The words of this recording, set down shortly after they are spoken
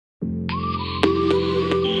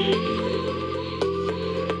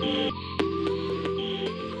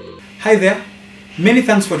Hi there. Many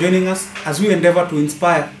thanks for joining us as we endeavor to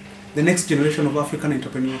inspire the next generation of African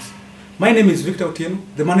entrepreneurs. My name is Victor Otieno,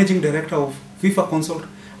 the Managing Director of ViffaConsult,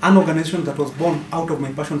 an organization that was born out of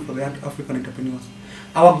my passion for the African entrepreneurs.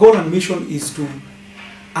 Our goal and mission is to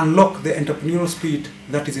unlock the entrepreneurial spirit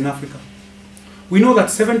that is in Africa. We know that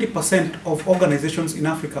 70% of organizations in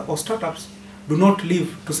Africa or startups do not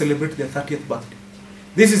live to celebrate their 30th birthday.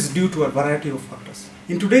 This is due to a variety of factors.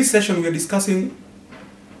 In today's session, we are discussing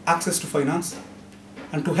access to finance.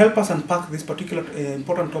 And to help us unpack this particular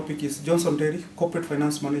important topic is Johnson Terry, Corporate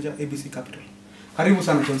Finance Manager, ABC Capital. Karibu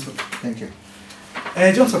sana, Johnson. Thank you.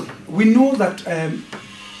 Johnson, we know that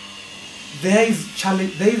there is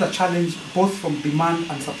a challenge both from demand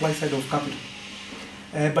and supply side of capital.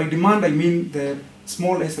 By demand, I mean the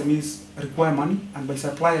small SMEs require money, and by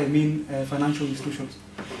supply, I mean financial institutions.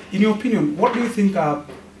 In your opinion, what do you think are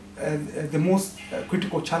the most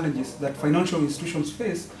critical challenges that financial institutions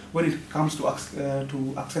face when it comes to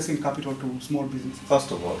accessing capital to small businesses?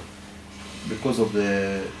 First of all, because of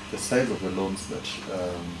the size of the loans that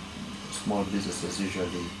small businesses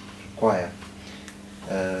usually require,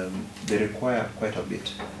 they require quite a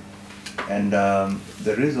bit. And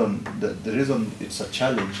the reason it's a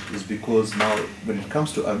challenge is because now when it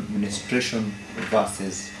comes to administration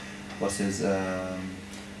versus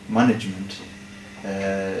management,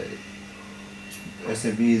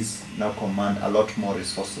 SMEs now command a lot more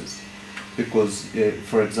resources. Because,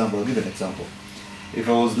 for example, I'll give an example. If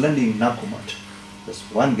I was lending Nakumat, there's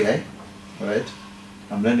one guy, right?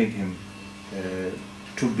 I'm lending him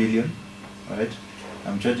 2 billion, right?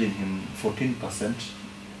 I'm charging him 14%,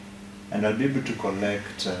 and I'll be able to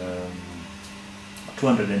collect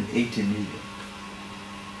 280 million.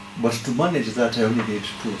 But to manage that, I only need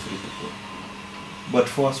 2 or 3 people. But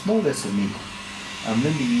for a small SME, I'm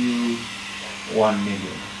lending you 1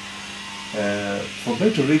 million. For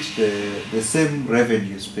me to reach the same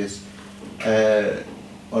revenue space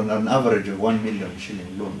on an average of 1 million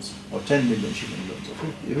shilling loans, or 10 million shilling loans, or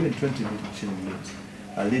even 20 million shilling loans,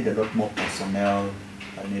 I need a lot more personnel,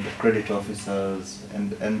 I need credit officers,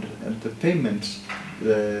 and the payment,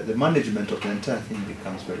 the management of the entire thing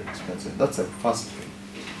becomes very expensive. That's the first thing.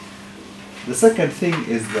 The second thing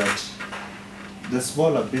is that the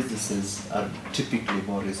smaller businesses are typically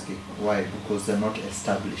more risky. Why? Because they're not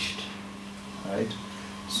established, right?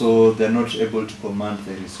 So they're not able to command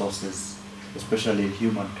the resources, especially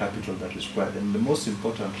human capital that is required. And the most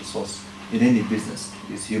important resource in any business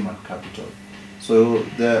is human capital. So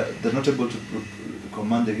they're not able to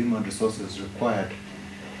command the human resources required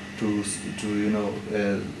to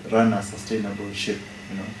run a sustainable ship.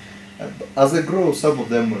 As they grow, some of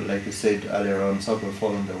them will, like you said earlier on, some will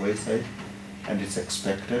fall on the wayside. And it's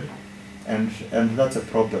expected, and that's a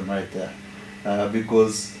problem right there,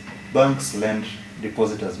 because banks lend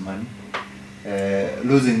depositors money.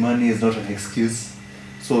 Losing money is not an excuse,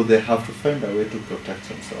 so they have to find a way to protect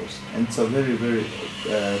themselves, and it's a very, very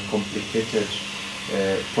complicated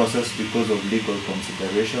process because of legal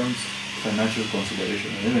considerations, financial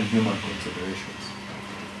considerations, and even human considerations.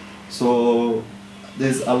 So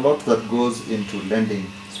there's a lot that goes into lending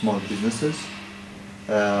small businesses.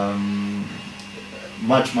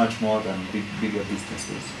 Much more than bigger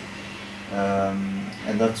businesses,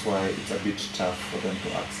 and that's why it's a bit tough for them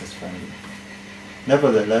to access funding.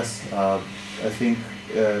 Nevertheless, I think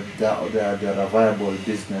they're a viable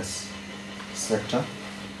business sector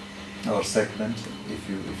or segment, if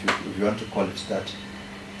you want to call it that.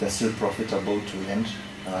 They're still profitable to lend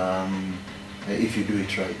if you do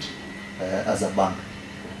it right as a bank,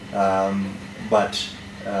 but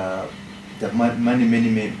there are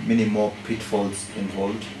many more pitfalls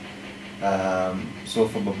involved. So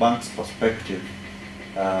from a bank's perspective,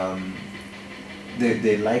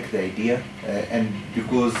 they like the idea, and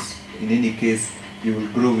because in any case you will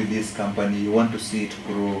grow with this company, you want to see it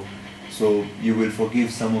grow, so you will forgive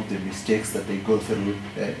some of the mistakes that they go through,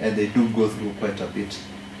 and they do go through quite a bit.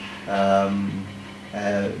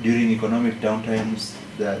 During economic downtimes,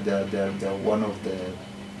 they're one of the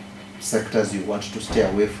sectors you want to stay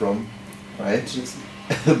away from. Right,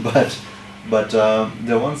 but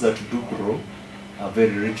the ones that do grow are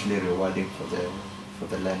very richly rewarding for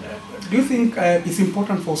the lender. Do you think it's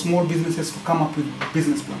important for small businesses to come up with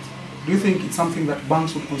business plans? Do you think it's something that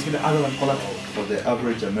banks would consider other than collateral? For the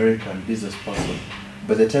average American business person,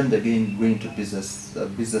 by the time they're going to business, a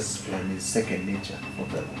business plan is second nature for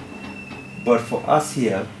them. But for us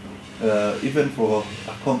here, even for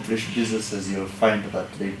accomplished businesses, you'll find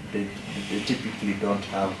that they typically don't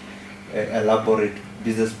have elaborate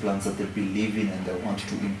business plans that they believe in and they want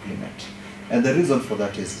to implement. And the reason for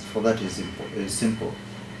that is simple.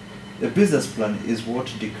 the business plan is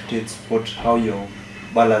what dictates how your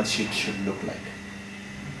balance sheet should look like.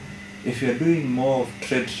 If you're doing more of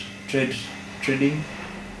trading,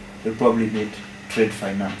 you'll probably need trade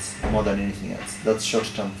finance more than anything else. That's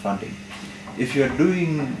short-term funding. If you're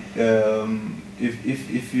doing,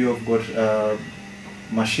 if you've got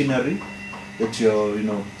machinery that you're,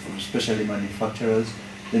 especially manufacturers,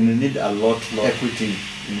 then you need a lot of equity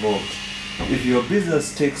involved. If your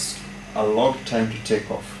business takes a long time to take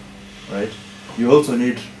off, right, you also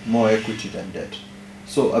need more equity than debt.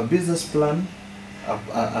 So a business plan,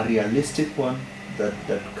 a realistic one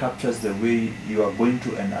that captures the way you are going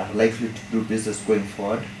to and are likely to do business going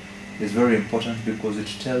forward is very important, because it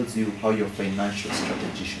tells you how your financial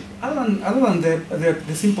strategy should be. Other than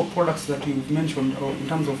the simple products that you've mentioned, or in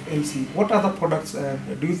terms of LC, what other products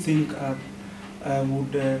do you think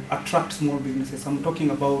would attract small businesses? I'm talking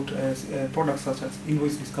about products such as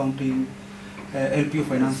invoice discounting, LPO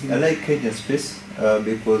financing. I like Kenya's space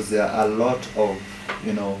because there are a lot of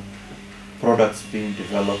products being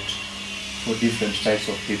developed for different types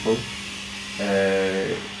of people.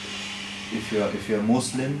 If you're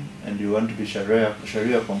Muslim and you want to be Sharia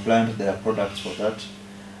compliant, there are products for that.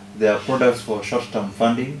 There are products for short-term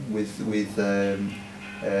funding with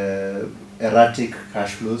erratic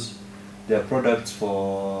cash flows. There are products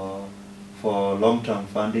for long-term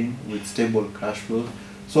funding with stable cash flows.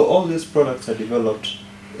 So all these products are developed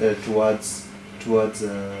towards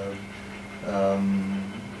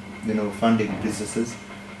funding businesses.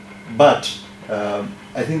 But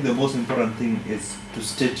I think the most important thing is to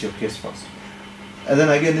state your case first. And then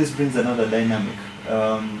again, this brings another dynamic.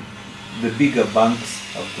 The bigger banks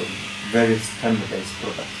have got very standardized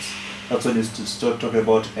products. That's when you start talking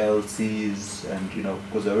about LCs, and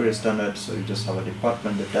because they're very standard, so you just have a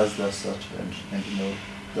department that does that, and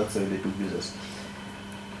that's how they do business.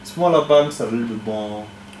 Smaller banks are a little bit more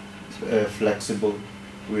flexible.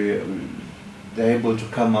 They're able to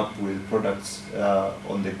come up with products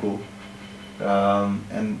on the go,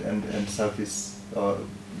 and service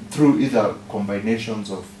through either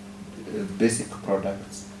combinations of basic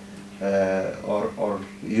products or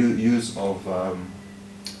use of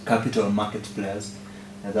capital market players.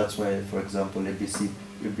 And that's why, for example,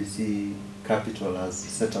 ABC Capital has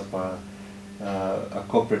set up a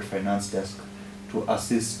corporate finance desk to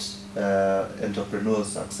assist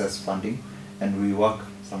entrepreneurs access funding, and we work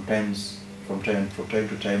sometimes from time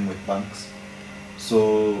to time with banks.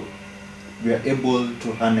 So we are able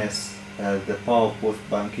to harness the power of both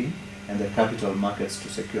banking and the capital markets to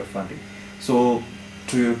secure funding. So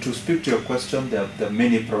to speak to your question, there are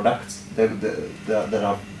many products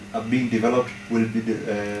that are being developed, will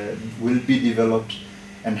be developed,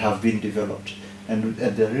 and have been developed, and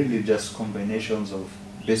they're really just combinations of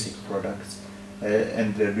basic products,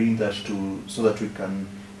 and they're doing that so that we can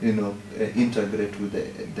integrate with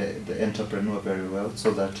the entrepreneur very well,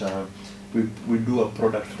 so that we do a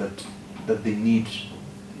product that they need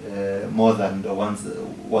more than the ones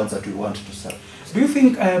that we want to sell. Do you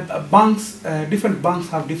think different banks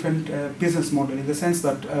have different business model, in the sense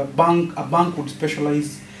that a bank would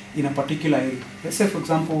specialize in a particular area? Let's say, for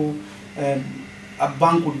example, a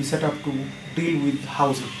bank would be set up to deal with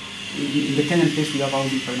housing. In the Kenyan case, we have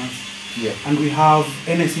housing finance. Yeah. And we have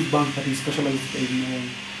NSE Bank that is specialized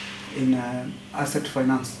in asset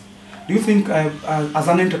finance. Do you think, as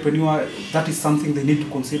an entrepreneur, that is something they need to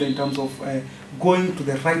consider in terms of going to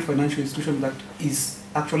the right financial institution that is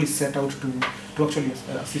actually set out to actually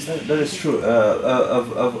assist? That is true.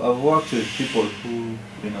 I've worked with people who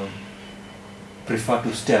prefer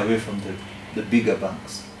to stay away from the bigger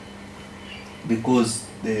banks, because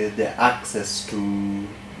the access to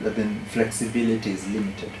flexibility is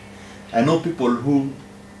limited. I know people who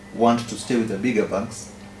want to stay with the bigger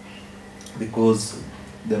banks because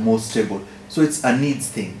they're more stable. So it's a needs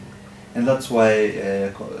thing, and that's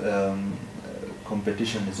why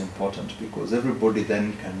competition is important, because everybody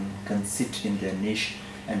then can sit in their niche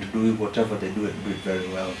and do whatever they do and do it very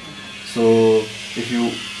well. So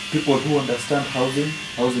people who understand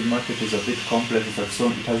housing market is a bit complex. It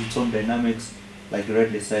has its own dynamics, like you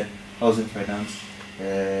rightly said, housing finance,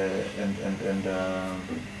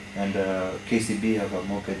 and KCB have a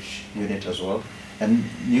mortgage unit as well, and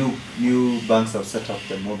new banks have set up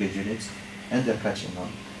the mortgage units, and they're catching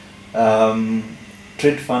on.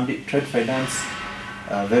 Trade finance,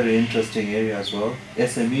 a very interesting area as well.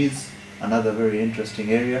 SMEs, another very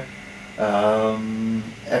interesting area.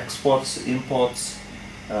 Exports, imports,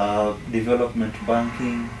 development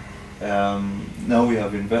banking. Now we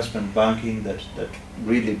have investment banking that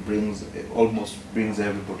really almost brings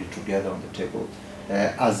everybody together on the table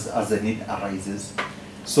as the need arises.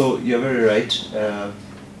 So you're very right.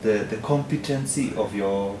 the competency of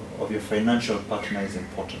your financial partner is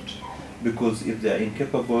important, because if they are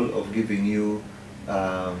incapable of giving you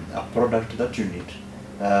a product that you need,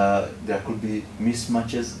 there could be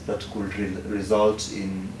mismatches that could result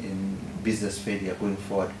in business failure going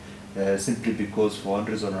forward, simply because for one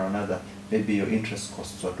reason or another, maybe your interest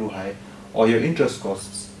costs are too high, or your interest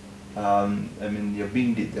costs, they're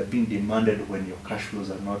being demanded when your cash flows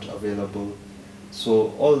are not available.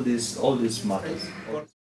 So all this matters.